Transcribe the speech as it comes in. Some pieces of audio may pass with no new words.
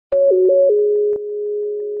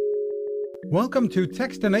Welcome to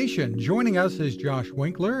Techstination. Joining us is Josh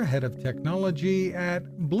Winkler, Head of Technology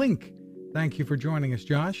at Blink. Thank you for joining us,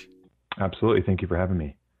 Josh. Absolutely. Thank you for having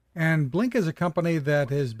me. And Blink is a company that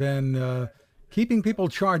has been keeping people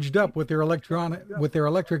charged up with their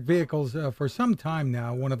electric vehicles for some time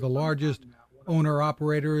now. One of the largest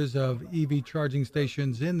owner-operators of EV charging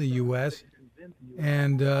stations in the U.S.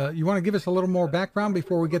 And you want to give us a little more background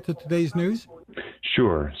before we get to today's news?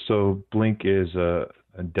 Sure. So Blink is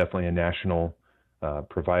definitely a national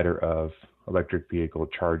provider of electric vehicle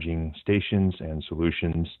charging stations and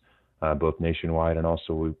solutions, both nationwide and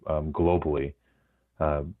also globally.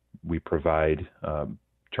 We provide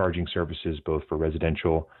charging services both for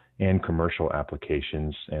residential and commercial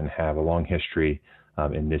applications and have a long history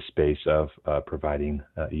in this space of providing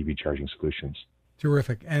EV charging solutions.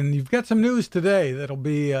 Terrific. And you've got some news today that'll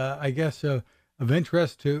be, I guess, of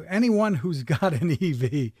interest to anyone who's got an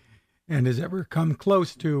EV and has ever come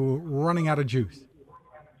close to running out of juice.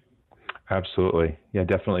 Absolutely. Yeah,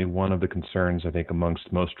 definitely one of the concerns, I think,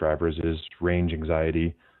 amongst most drivers is range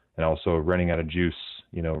anxiety and also running out of juice,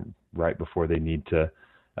 right before they need to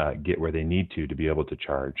get where they need to be able to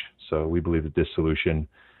charge. So we believe that this solution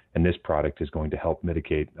and this product is going to help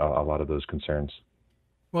mitigate a lot of those concerns.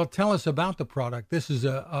 Well, tell us about the product. This is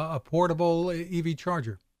a portable EV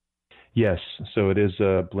charger. Yes, so it is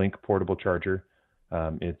a Blink portable charger.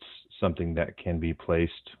 It's something that can be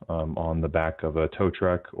placed on the back of a tow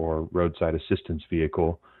truck or roadside assistance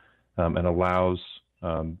vehicle and allows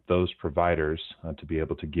those providers to be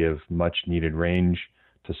able to give much needed range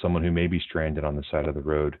to someone who may be stranded on the side of the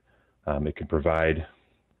road. It can provide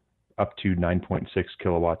up to 9.6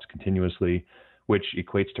 kilowatts continuously, which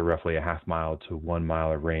equates to roughly a half mile to 1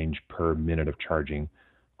 mile of range per minute of charging.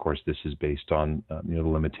 Of course, this is based on the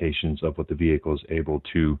limitations of what the vehicle is able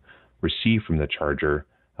to receive from the charger,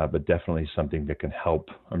 but definitely something that can help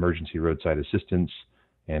emergency roadside assistance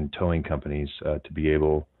and towing companies to be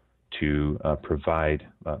able to provide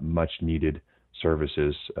much needed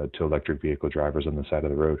services to electric vehicle drivers on the side of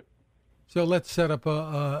the road. So let's set up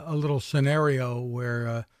a little scenario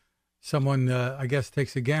where someone, I guess,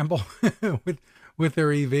 takes a gamble with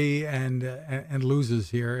their EV and loses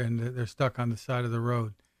here, and they're stuck on the side of the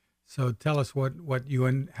road. So tell us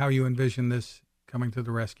how you envision this coming to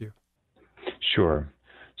the rescue. Sure.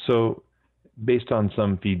 So based on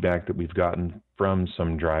some feedback that we've gotten from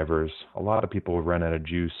some drivers, a lot of people run out of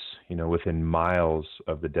juice, within miles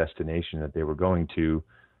of the destination that they were going to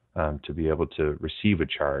be able to receive a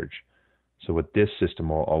charge. So what this system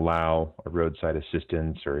will allow a roadside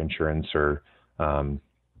assistance or insurance or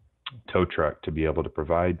tow truck to be able to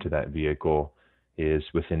provide to that vehicle is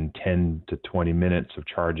within 10 to 20 minutes of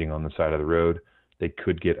charging on the side of the road, they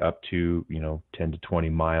could get up to 10 to 20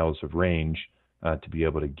 miles of range to be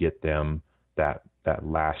able to get them that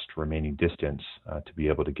last remaining distance to be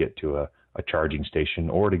able to get to a charging station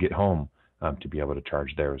or to get home to be able to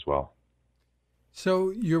charge there as well. So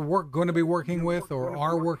you're going to be working with or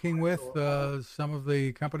are working with some of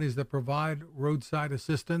the companies that provide roadside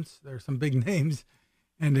assistance. There are some big names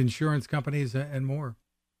and insurance companies and more.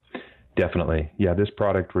 Definitely. Yeah, this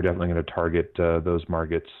product, we're definitely going to target those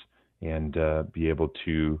markets and be able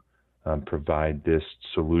to provide this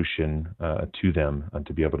solution to them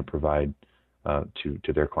to be able to provide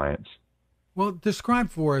to their clients. Well, describe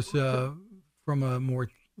for us from a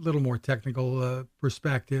little more technical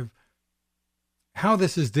perspective how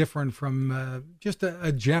this is different from just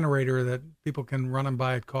a generator that people can run and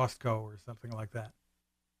buy at Costco or something like that.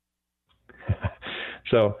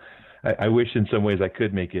 So I wish in some ways I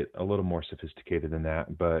could make it a little more sophisticated than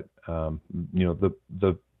that, but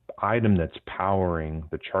the item that's powering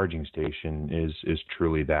the charging station is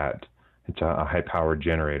truly that. It's a high-powered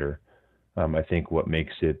generator. I think what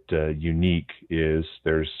makes it unique is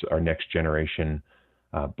there's our next generation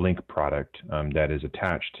Blink product that is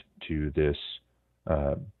attached to this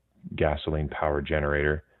gasoline powered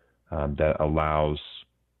generator that allows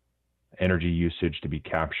energy usage to be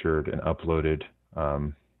captured and uploaded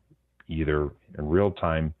either in real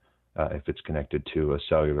time if it's connected to a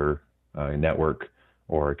cellular network,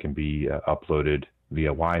 or it can be uploaded via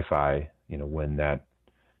Wi-Fi when that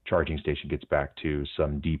charging station gets back to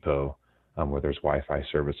some depot where there's Wi-Fi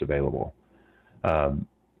service available.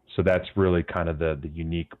 So that's really kind of the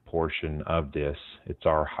unique portion of this. It's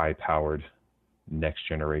our high-powered next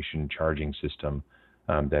generation charging system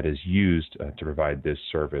that is used to provide this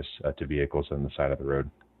service to vehicles on the side of the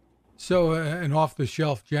road. So an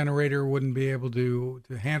off-the-shelf generator wouldn't be able to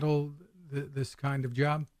handle this kind of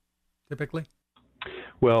job, typically?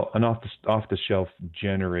 Well, an off-the-shelf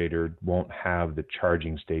generator won't have the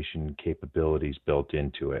charging station capabilities built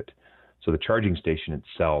into it. So the charging station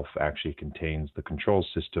itself actually contains the control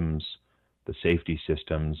systems, the safety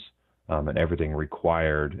systems, and everything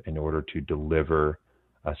required in order to deliver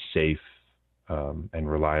a safe and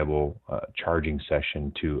reliable charging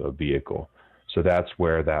session to a vehicle. So that's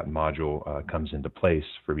where that module comes into place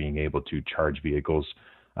for being able to charge vehicles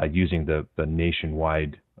using the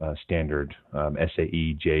nationwide standard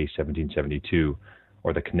SAE J1772,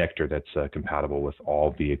 or the connector that's compatible with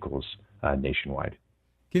all vehicles nationwide.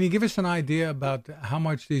 Can you give us an idea about how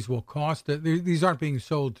much these will cost? These aren't being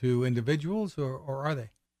sold to individuals, or are they?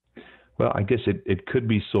 Well, I guess it could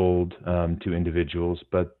be sold to individuals,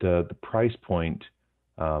 but the price point,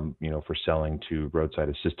 for selling to roadside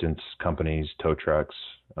assistance companies, tow trucks,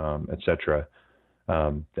 etc.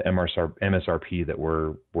 The MSRP that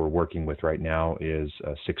we're working with right now is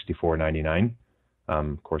 $64.99.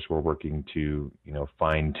 Of course, we're working to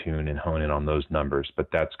fine tune and hone in on those numbers, but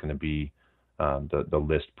that's going to be the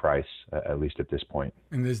list price, at least at this point.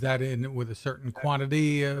 And is that in with a certain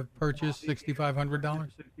quantity purchase,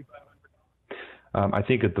 $6,500? I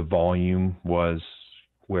think if the volume was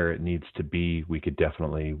where it needs to be, we could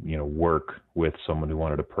definitely work with someone who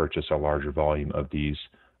wanted to purchase a larger volume of these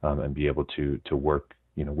and be able to work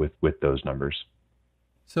with those numbers.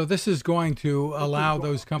 So this is going to allow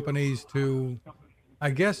those companies to,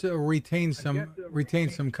 I guess, retain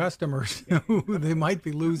some customers who they might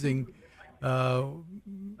be losing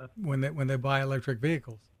when they buy electric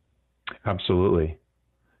vehicles. Absolutely.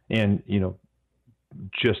 And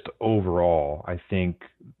just overall, I think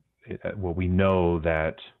we know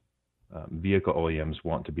that vehicle OEMs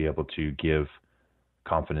want to be able to give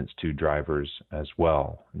confidence to drivers as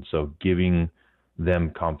well. And so giving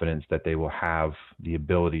them confidence that they will have the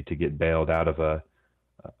ability to get bailed out of a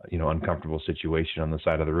uncomfortable situation on the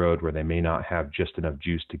side of the road where they may not have just enough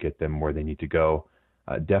juice to get them where they need to go,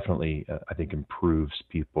 definitely I think improves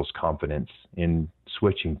people's confidence in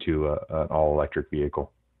switching to an all-electric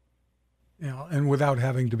vehicle. And without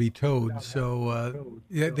having to be towed. So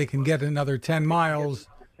they can get another 10 miles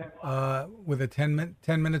with a 10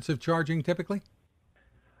 minutes of charging typically?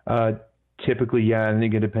 Typically, yeah. I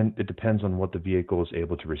think it depends on what the vehicle is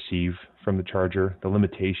able to receive from the charger. The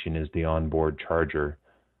limitation is the onboard charger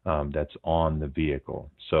that's on the vehicle.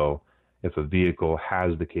 So if a vehicle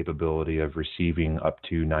has the capability of receiving up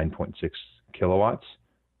to 9.6 kilowatts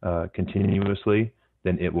continuously,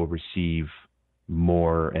 then it will receive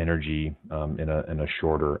more energy in a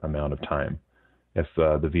shorter amount of time. If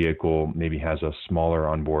the vehicle maybe has a smaller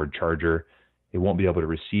onboard charger, it won't be able to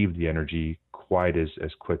receive the energy quite as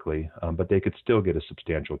quickly, but they could still get a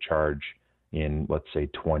substantial charge in, let's say,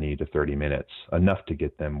 20 to 30 minutes, enough to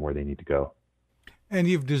get them where they need to go. And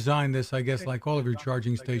you've designed this, I guess, like all of your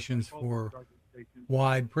charging stations, for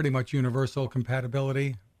wide, pretty much universal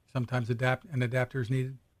compatibility. Sometimes an adapter is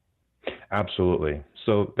needed. Absolutely.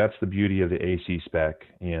 So that's the beauty of the AC spec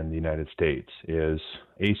in the United States, is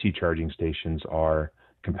AC charging stations are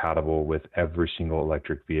compatible with every single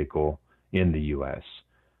electric vehicle in the U.S.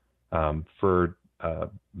 For a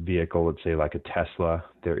vehicle, let's say like a Tesla,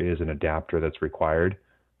 there is an adapter that's required,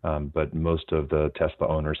 but most of the Tesla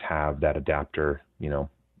owners have that adapter,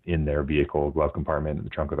 in their vehicle glove compartment in the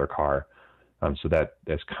trunk of their car. So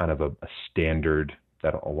that's kind of a standard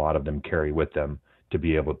that a lot of them carry with them to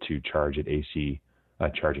be able to charge at AC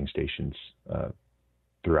charging stations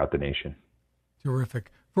throughout the nation.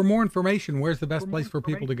 Terrific. For more information, where's the best place for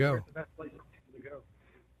people to go?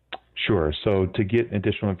 Sure. So to get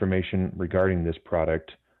additional information regarding this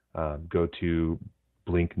product, go to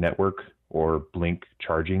Blink Network or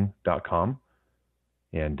blinkcharging.com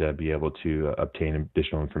and be able to obtain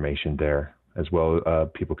additional information there. As well,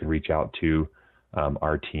 people can reach out to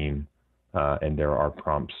our team, and there are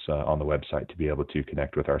prompts on the website to be able to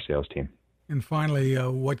connect with our sales team. And finally,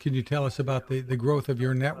 what can you tell us about the growth of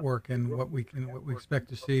your network and what we expect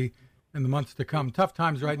to see in the months to come? Tough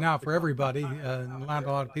times right now for everybody, and a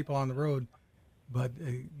lot of people on the road. But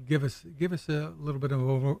give us a little bit of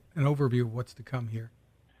an overview of what's to come here.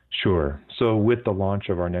 Sure. So with the launch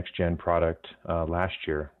of our next gen product last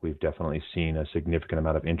year, we've definitely seen a significant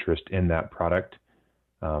amount of interest in that product.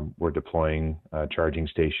 We're deploying charging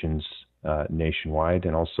stations nationwide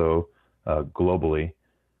and also globally.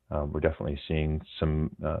 We're definitely seeing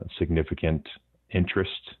some significant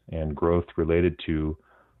interest and growth related to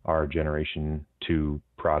our Generation 2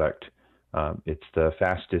 product. It's the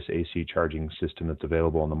fastest AC charging system that's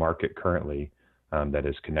available on the market currently that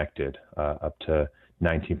is connected up to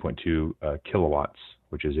 19.2 kilowatts,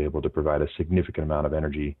 which is able to provide a significant amount of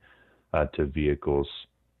energy to vehicles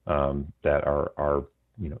that are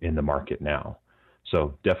in the market now.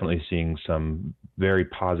 So definitely seeing some very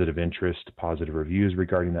positive interest, positive reviews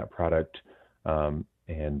regarding that product, and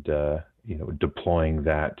deploying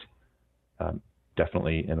that.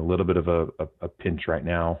 Definitely in a little bit of a pinch right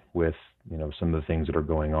now with some of the things that are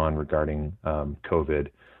going on regarding COVID,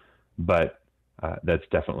 but that's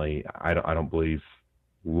definitely I don't believe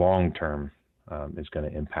long term is going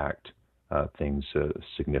to impact things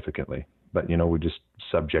significantly. But we're just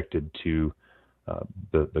subjected to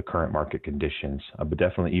the current market conditions, but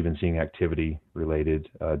definitely even seeing activity related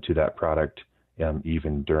to that product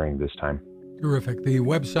even during this time. Terrific. The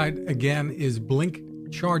website again is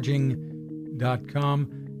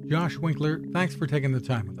blinkcharging.com. Josh Winkler, thanks for taking the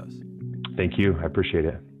time with us. Thank you. I appreciate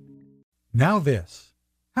it. Now this.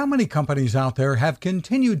 How many companies out there have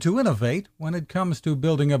continued to innovate when it comes to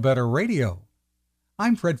building a better radio?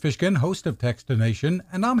 I'm Fred Fishkin, host of Techstination,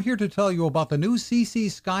 and I'm here to tell you about the new CC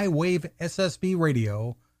Skywave SSB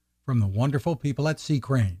radio from the wonderful people at C.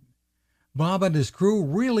 Crane. Bob and his crew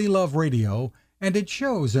really love radio, and it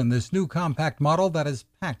shows in this new compact model that is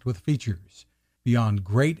packed with features. Beyond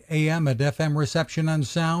great AM and FM reception and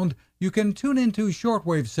sound, you can tune into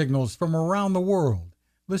shortwave signals from around the world,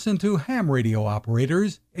 listen to ham radio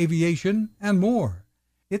operators, aviation, and more.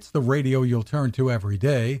 It's the radio you'll turn to every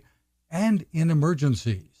day, and in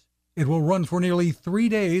emergencies. It will run for nearly 3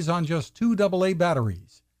 days on just 2 AA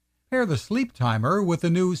batteries. Pair the sleep timer with the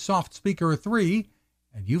new Soft Speaker 3,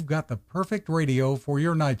 and you've got the perfect radio for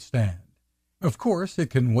your nightstand. Of course, it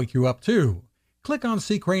can wake you up too. Click on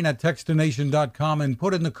C. Crane at Techstination.com and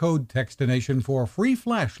put in the code Techstination for a free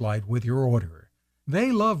flashlight with your order.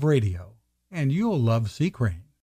 They love radio, and you'll love C. Crane.